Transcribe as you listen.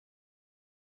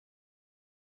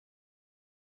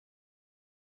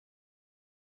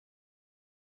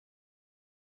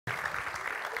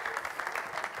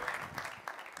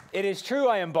It is true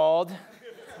I am bald.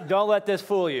 Don't let this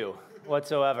fool you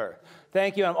whatsoever.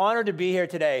 Thank you. I'm honored to be here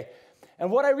today. And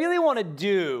what I really want to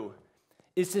do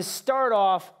is to start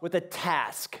off with a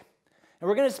task. And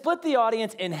we're going to split the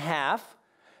audience in half.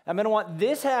 I'm going to want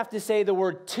this half to say the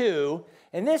word to,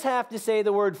 and this half to say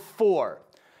the word for.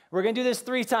 We're going to do this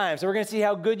 3 times, so we're going to see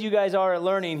how good you guys are at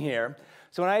learning here.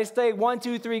 So when I say 1,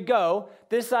 2, 3, go,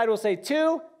 this side will say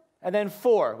 2, and then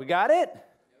 4. We got it?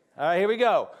 All right, here we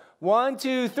go. 1,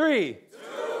 2, 3. 2,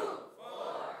 4,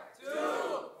 2,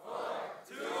 4,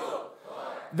 2, 4.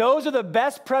 Those are the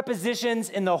best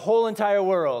prepositions in the whole entire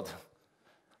world.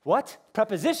 What?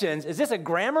 Prepositions? Is this a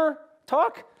grammar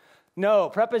talk? No,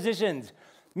 prepositions,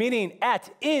 meaning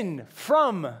at, in,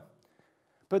 from.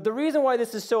 But the reason why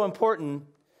this is so important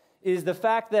is the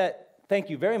fact that, thank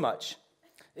you very much,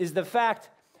 is the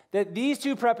fact that these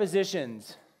 2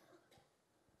 prepositions,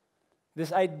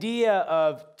 this idea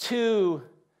of to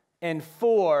and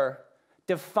for,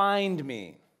 defined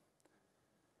me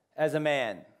as a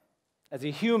man, as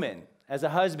a human, as a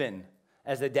husband,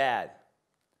 as a dad.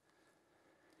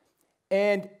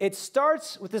 And it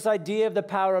starts with this idea of the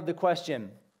power of the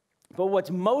question. But what's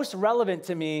most relevant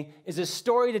to me is a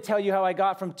story to tell you how I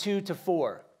got from 2 to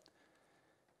 4.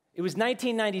 It was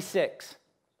 1996.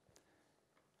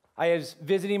 I was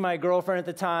visiting my girlfriend at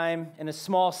the time in a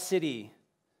small city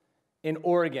in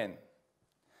Oregon.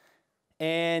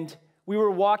 And we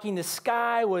were walking, the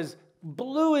sky was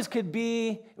blue as could be.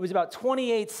 It was about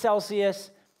 28 Celsius.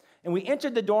 And we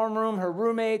entered the dorm room, her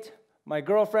roommate, my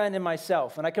girlfriend, and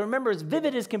myself. And I can remember as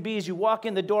vivid as can be as you walk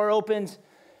in, the door opens,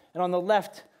 and on the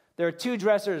left, there are 2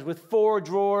 dressers with 4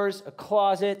 drawers, a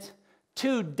closet,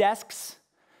 2 desks,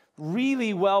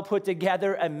 really well put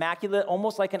together, immaculate,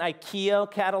 almost like an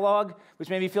IKEA catalog, which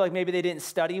made me feel like maybe they didn't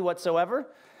study whatsoever.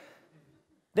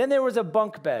 Then there was a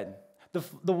bunk bed.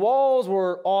 The walls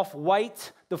were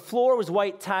off-white. The floor was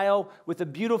white tile with a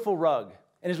beautiful rug.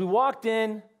 And as we walked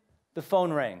in, the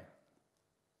phone rang.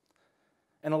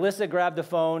 And Alyssa grabbed the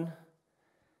phone.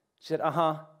 She said,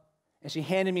 uh-huh. And she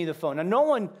handed me the phone. Now, no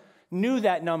one knew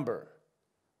that number.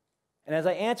 And as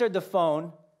I answered the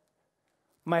phone,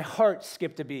 my heart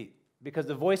skipped a beat because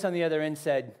the voice on the other end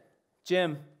said,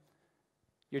 Jim,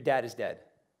 your dad is dead.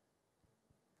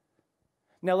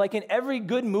 Now, like in every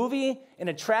good movie, in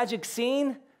a tragic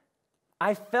scene,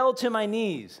 I fell to my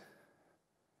knees.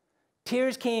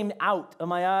 Tears came out of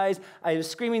my eyes. I was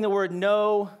screaming the word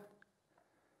no.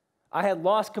 I had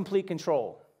lost complete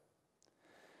control.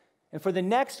 And for the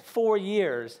next 4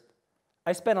 years,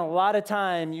 I spent a lot of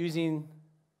time using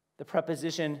the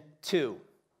preposition to.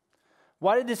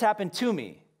 Why did this happen to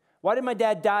me? Why did my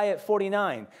dad die at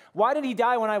 49? Why did he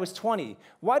die when I was 20?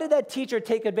 Why did that teacher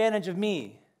take advantage of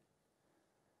me?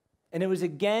 And it was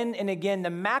again and again, the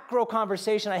macro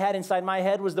conversation I had inside my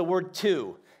head was the word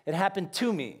to. It happened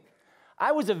to me.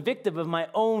 I was a victim of my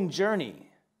own journey.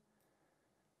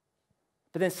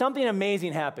 But then something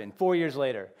amazing happened 4 years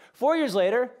later. 4 years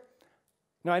later,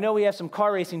 now I know we have some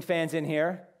car racing fans in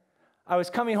here. I was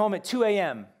coming home at 2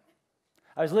 a.m.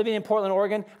 I was living in Portland,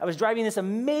 Oregon. I was driving this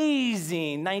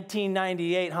amazing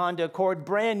 1998 Honda Accord,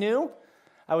 brand new.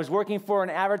 I was working for an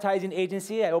advertising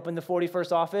agency. I opened the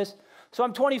 41st office. So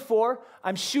I'm 24.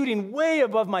 I'm shooting way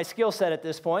above my skill set at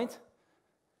this point.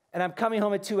 And I'm coming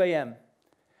home at 2 a.m.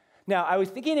 Now, I was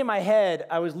thinking in my head,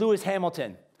 I was Lewis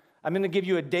Hamilton. I'm going to give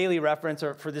you a daily reference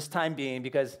for this time being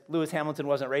because Lewis Hamilton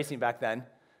wasn't racing back then.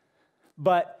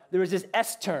 But there was this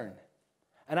S-turn.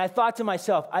 And I thought to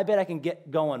myself, I bet I can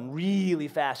get going really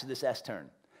fast with this S-turn.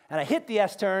 And I hit the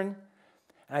S-turn,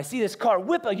 and I see this car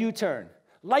whip a U-turn.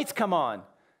 Lights come on.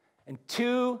 And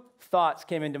 2 thoughts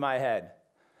came into my head.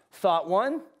 Thought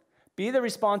 1, be the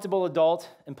responsible adult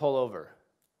and pull over.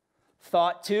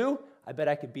 Thought 2, I bet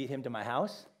I could beat him to my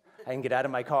house. I can get out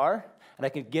of my car, and I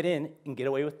can get in and get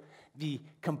away with the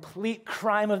complete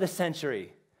crime of the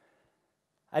century.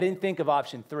 I didn't think of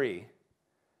option 3.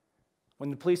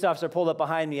 When the police officer pulled up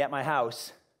behind me at my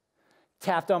house,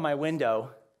 tapped on my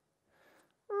window.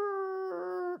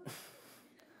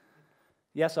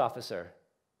 Yes, officer.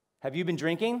 Have you been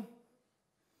drinking?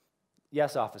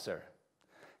 Yes, officer.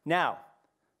 Now,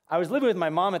 I was living with my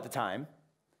mom at the time,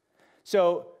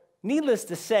 so needless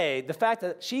to say, the fact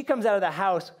that she comes out of the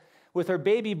house with her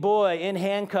baby boy in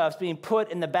handcuffs being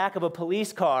put in the back of a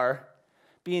police car,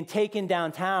 being taken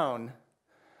downtown,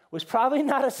 was probably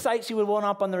not a sight she would want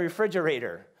up on the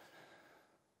refrigerator.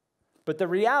 But the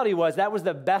reality was that was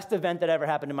the best event that ever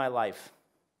happened in my life.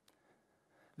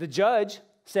 The judge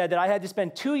said that I had to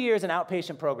spend 2 years in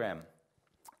outpatient program.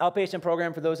 Outpatient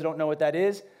program, for those who don't know what that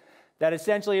is, that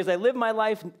essentially is I live my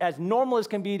life as normal as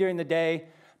can be during the day,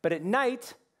 but at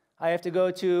night, I have to go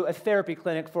to a therapy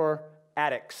clinic for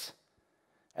addicts.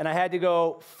 And I had to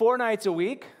go 4 nights a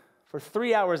week for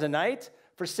 3 hours a night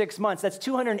for 6 months. That's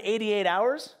 288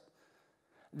 hours.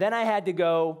 Then I had to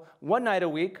go 1 night a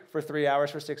week for 3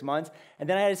 hours for 6 months. And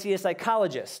then I had to see a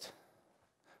psychologist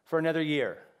for another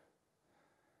year.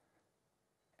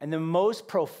 And the most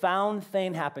profound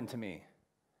thing happened to me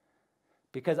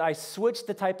because I switched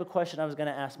the type of question I was going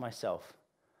to ask myself.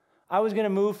 I was going to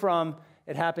move from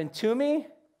it happened to me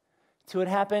to it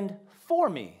happened for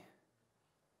me.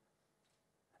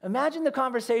 Imagine the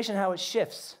conversation, how it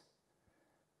shifts.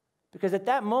 Because at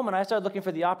that moment, I started looking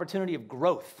for the opportunity of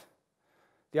growth,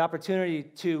 the opportunity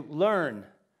to learn.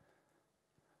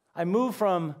 I moved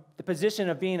from the position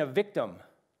of being a victim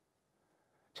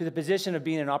to the position of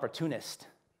being an opportunist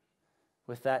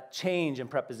with that change in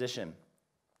preposition.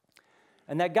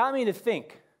 And that got me to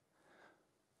think,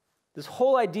 this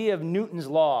whole idea of Newton's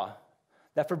law,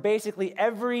 that for basically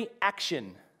every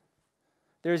action,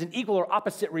 there is an equal or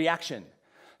opposite reaction.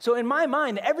 So in my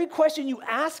mind, every question you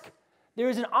ask, there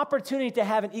is an opportunity to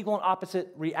have an equal and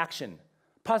opposite reaction.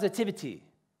 Positivity,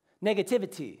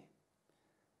 negativity.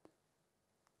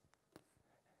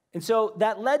 And so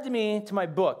that led me to my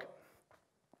book.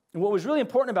 And what was really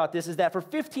important about this is that for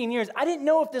 15 years, I didn't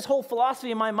know if this whole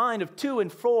philosophy in my mind of 2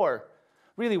 and 4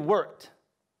 really worked.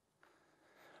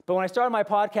 But when I started my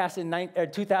podcast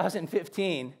in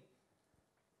 2015,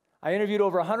 I interviewed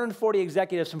over 140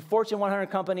 executives from Fortune 100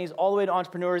 companies all the way to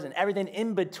entrepreneurs and everything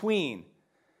in between.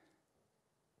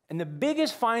 And the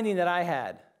biggest finding that I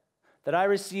had, that I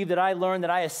received, that I learned, that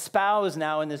I espouse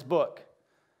now in this book,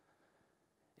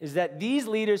 is that these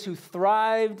leaders who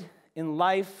thrived in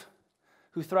life,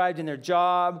 who thrived in their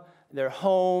job, their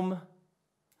home,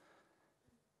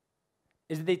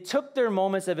 is that they took their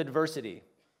moments of adversity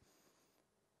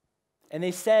and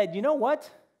they said, you know what?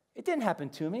 It didn't happen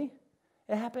to me.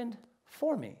 It happened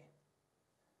for me.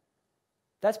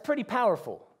 That's pretty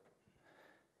powerful.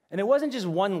 And it wasn't just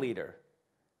one leader.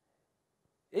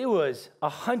 It was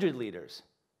 100 leaders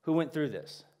who went through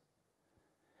this.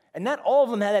 And not all of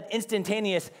them had that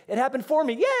instantaneous, it happened for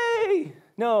me, yay!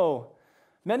 No.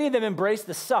 Many of them embraced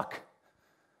the suck,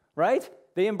 right?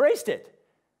 They embraced it.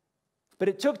 But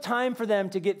it took time for them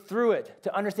to get through it,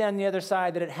 to understand on the other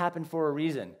side that it happened for a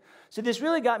reason. So this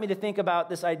really got me to think about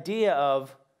this idea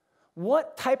of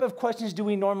what type of questions do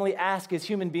we normally ask as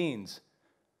human beings?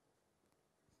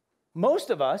 Most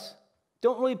of us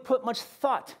don't really put much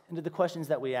thought into the questions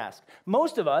that we ask.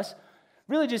 Most of us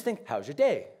really just think, how's your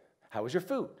day? How was your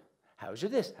food? How's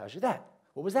your this? How's your that?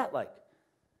 What was that like?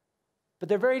 But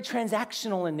they're very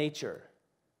transactional in nature.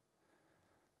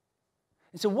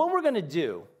 And so what we're going to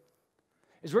do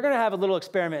is we're going to have a little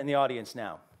experiment in the audience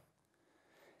now.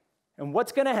 And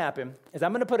what's going to happen is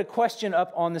I'm going to put a question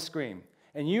up on the screen.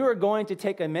 And you are going to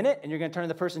take a minute, and you're going to turn to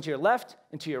the person to your left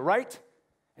and to your right,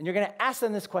 and you're going to ask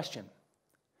them this question.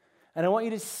 And I want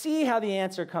you to see how the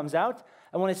answer comes out.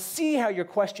 I want to see how your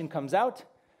question comes out.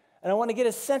 And I want to get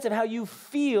a sense of how you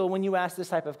feel when you ask this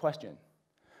type of question.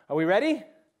 Are we ready?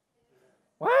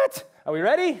 What? Are we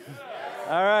ready? Yes.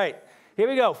 All right. Here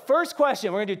we go. First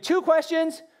question. We're going to do 2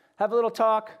 questions, have a little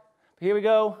talk. Here we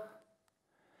go.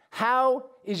 How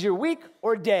is your week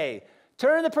or day?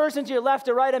 Turn the person to your left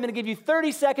or right. I'm going to give you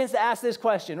 30 seconds to ask this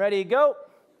question. Ready? Go.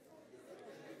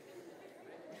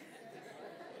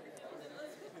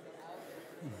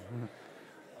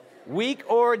 Week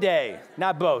or day?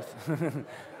 Not both.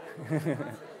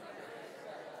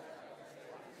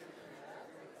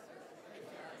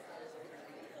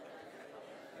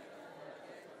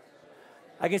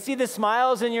 I can see the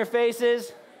smiles in your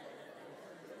faces.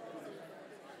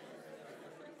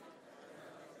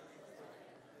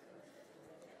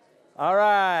 All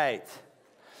right.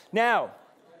 Now,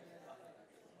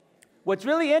 what's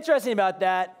really interesting about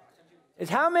that is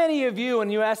how many of you, when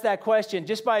you asked that question,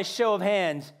 just by a show of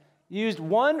hands, used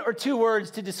 1 or 2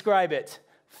 words to describe it?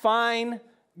 Fine,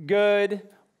 good,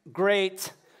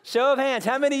 great. Show of hands,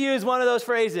 how many used one of those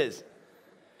phrases?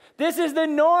 This is the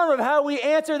norm of how we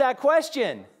answer that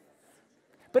question.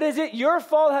 But is it your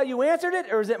fault how you answered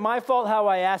it, or is it my fault how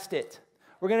I asked it?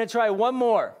 We're going to try one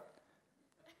more.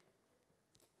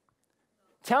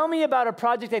 Tell me about a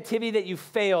project activity that you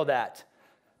failed at.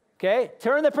 Okay?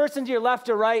 Turn the person to your left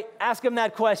or right, ask them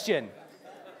that question.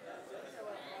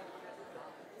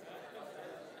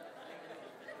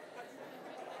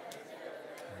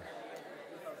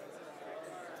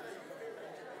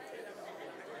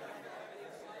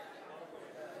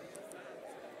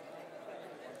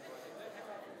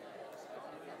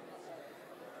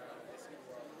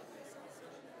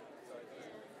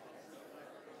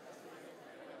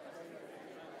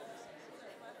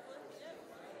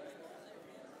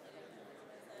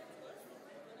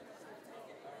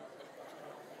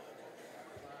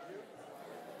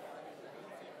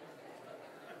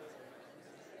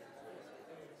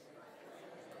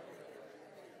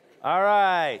 All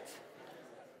right.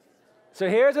 So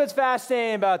here's what's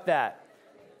fascinating about that.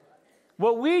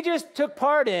 What we just took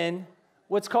part in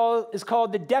is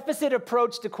called the deficit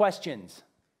approach to questions.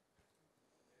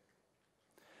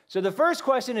 So the first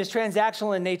question is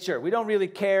transactional in nature. We don't really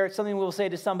care. It's something we'll say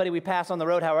to somebody we pass on the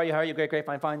road. How are you? How are you? Great, great,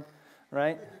 fine, fine.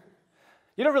 Right?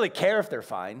 You don't really care if they're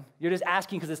fine. You're just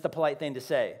asking because it's the polite thing to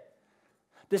say.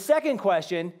 The second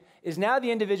question is now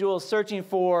the individual is searching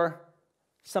for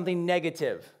something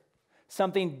negative,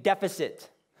 something deficit,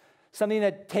 something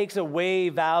that takes away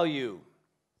value.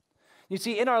 You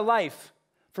see, in our life,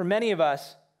 for many of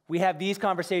us, we have these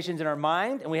conversations in our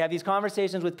mind, and we have these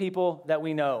conversations with people that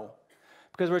we know.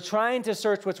 Because we're trying to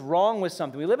search what's wrong with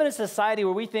something. We live in a society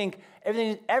where we think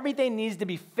everything needs to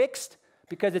be fixed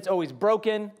because it's always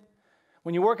broken.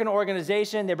 When you work in an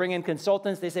organization, they bring in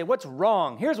consultants. They say, what's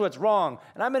wrong? Here's what's wrong.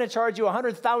 And I'm going to charge you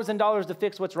 $100,000 to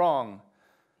fix what's wrong.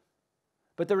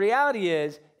 But the reality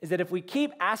is that if we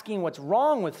keep asking what's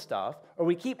wrong with stuff, or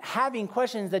we keep having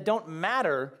questions that don't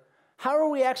matter, how are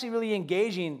we actually really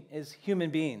engaging as human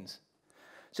beings?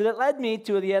 So that led me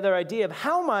to the other idea of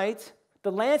how might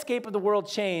the landscape of the world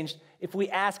change if we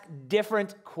ask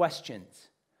different questions.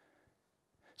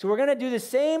 So we're going to do the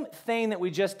same thing that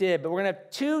we just did, but we're going to have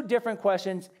two different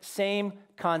questions, same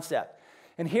concept.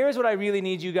 And here's what I really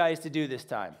need you guys to do this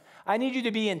time. I need you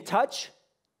to be in touch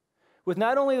with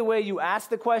not only the way you ask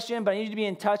the question, but I need you to be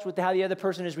in touch with how the other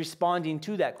person is responding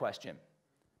to that question.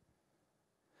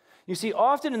 You see,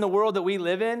 often in the world that we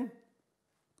live in,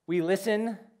 we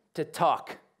listen to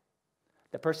talk.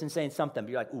 The person's saying something, but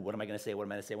you're like, ooh, what am I going to say? What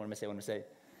am I going to say? What am I going to say? What am I going to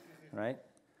say? Right?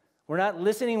 We're not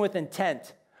listening with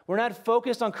intent. We're not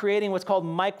focused on creating what's called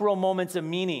micro moments of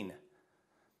meaning.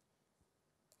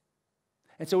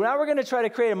 And so now we're going to try to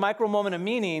create a micro moment of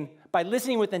meaning by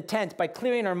listening with intent, by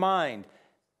clearing our mind.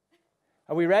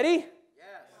 Are we ready? Yes.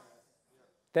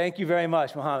 Thank you very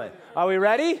much, Mohammed. Are we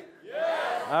ready?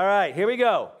 Yes. All right, here we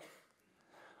go.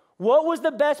 What was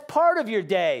the best part of your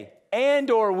day and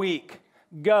or week?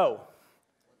 Go.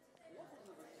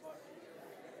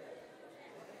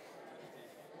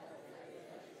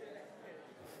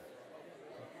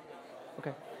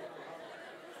 Okay.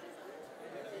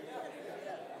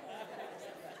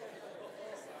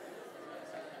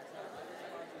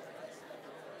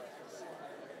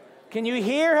 Can you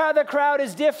hear how the crowd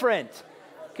is different?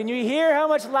 Can you hear how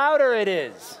much louder it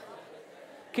is?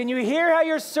 Can you hear how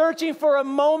you're searching for a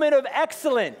moment of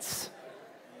excellence?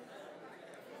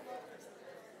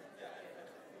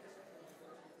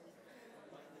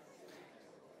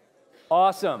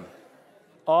 Awesome.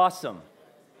 Awesome.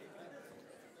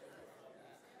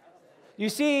 You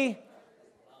see,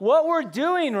 what we're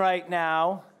doing right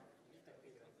now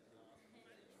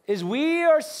is we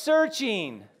are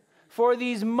searching for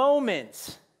these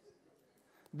moments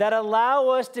that allow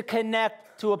us to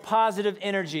connect to a positive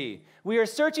energy. We are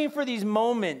searching for these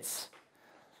moments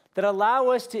that allow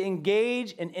us to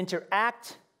engage and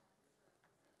interact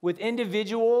with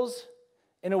individuals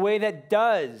in a way that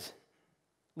does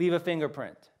leave a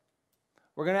fingerprint.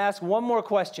 We're going to ask one more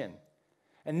question.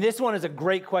 And this one is a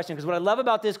great question, because what I love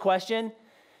about this question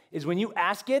is when you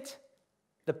ask it,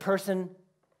 the person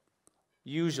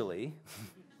usually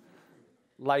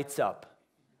lights up.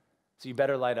 So you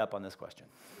better light up on this question.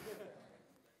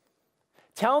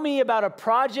 Tell me about a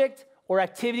project or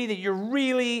activity that you're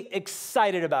really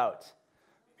excited about.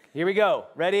 Here we go.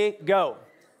 Ready? Go.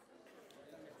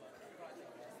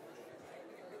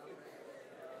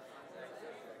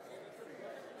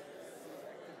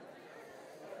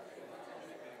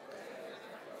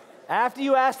 After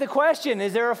you ask the question,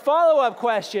 is there a follow-up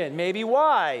question? Maybe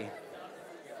why?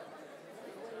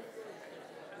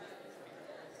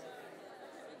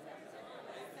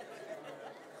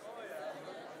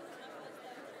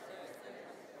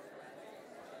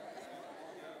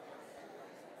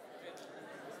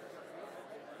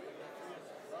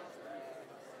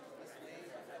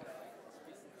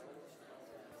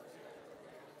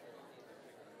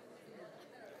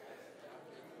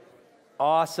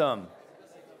 Awesome.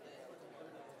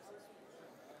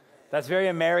 That's very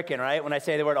American, right? When I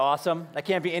say the word awesome, I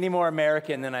can't be any more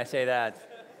American than I say that.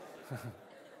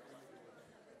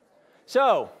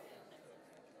 So,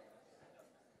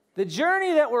 the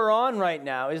journey that we're on right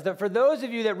now is that for those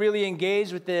of you that really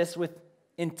engage with this with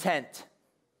intent,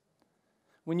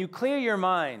 when you clear your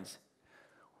minds,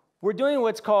 we're doing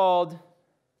what's called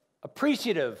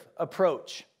appreciative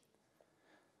approach.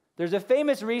 There's a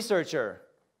famous researcher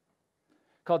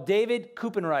called David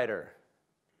Kuppenreiter.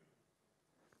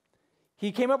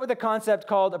 He came up with a concept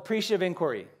called appreciative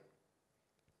inquiry.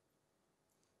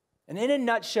 And in a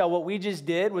nutshell, what we just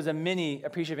did was a mini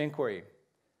appreciative inquiry.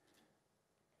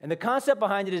 And the concept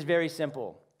behind it is very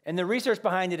simple. And the research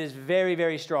behind it is very,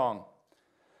 very strong.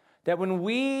 That when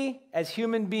we, as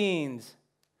human beings,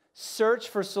 search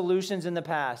for solutions in the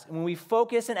past, and when we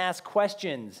focus and ask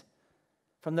questions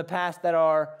from the past that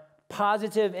are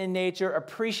positive in nature,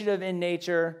 appreciative in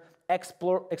nature,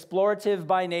 explorative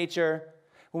by nature,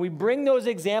 when we bring those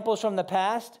examples from the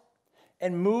past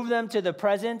and move them to the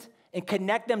present and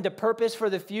connect them to purpose for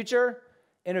the future,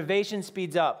 innovation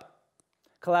speeds up,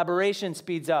 collaboration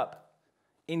speeds up,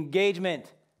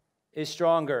 engagement is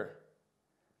stronger,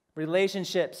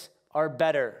 relationships are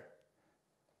better.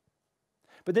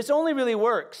 But this only really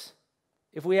works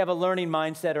if we have a learning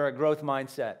mindset or a growth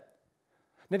mindset.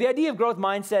 Now, the idea of growth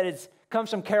mindset comes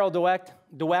from Carol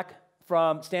Dweck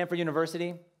from Stanford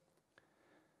University.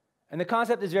 And the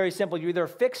concept is very simple. You're either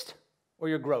fixed or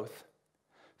you're growth.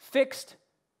 Fixed,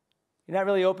 you're not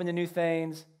really open to new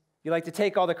things. You like to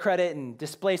take all the credit and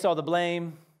displace all the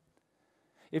blame.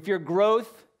 If you're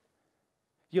growth,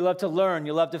 you love to learn,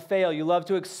 you love to fail, you love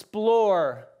to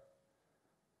explore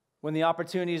when the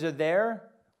opportunities are there,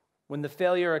 when the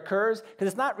failure occurs, because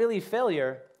it's not really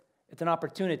failure, it's an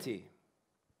opportunity.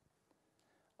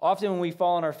 Often when we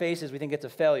fall on our faces, we think it's a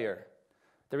failure.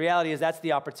 The reality is that's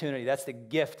the opportunity, that's the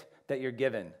gift that you're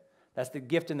given. That's the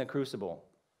gift in the crucible.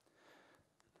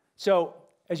 So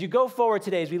as you go forward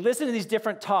today, as we listen to these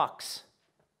different talks,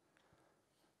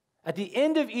 at the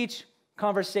end of each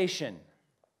conversation,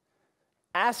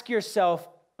 ask yourself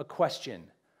a question.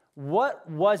 What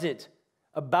was it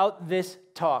about this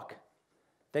talk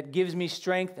that gives me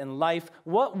strength and life?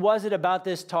 What was it about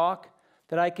this talk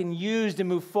that I can use to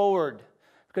move forward?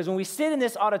 Because when we sit in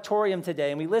this auditorium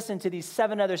today and we listen to these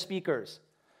 7 other speakers,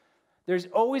 there's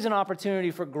always an opportunity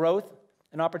for growth,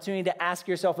 an opportunity to ask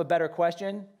yourself a better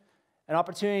question, an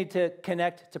opportunity to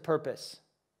connect to purpose.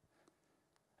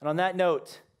 And on that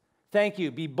note, thank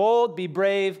you. Be bold, be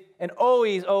brave, and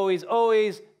always, always,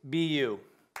 always be you.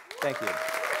 Thank you.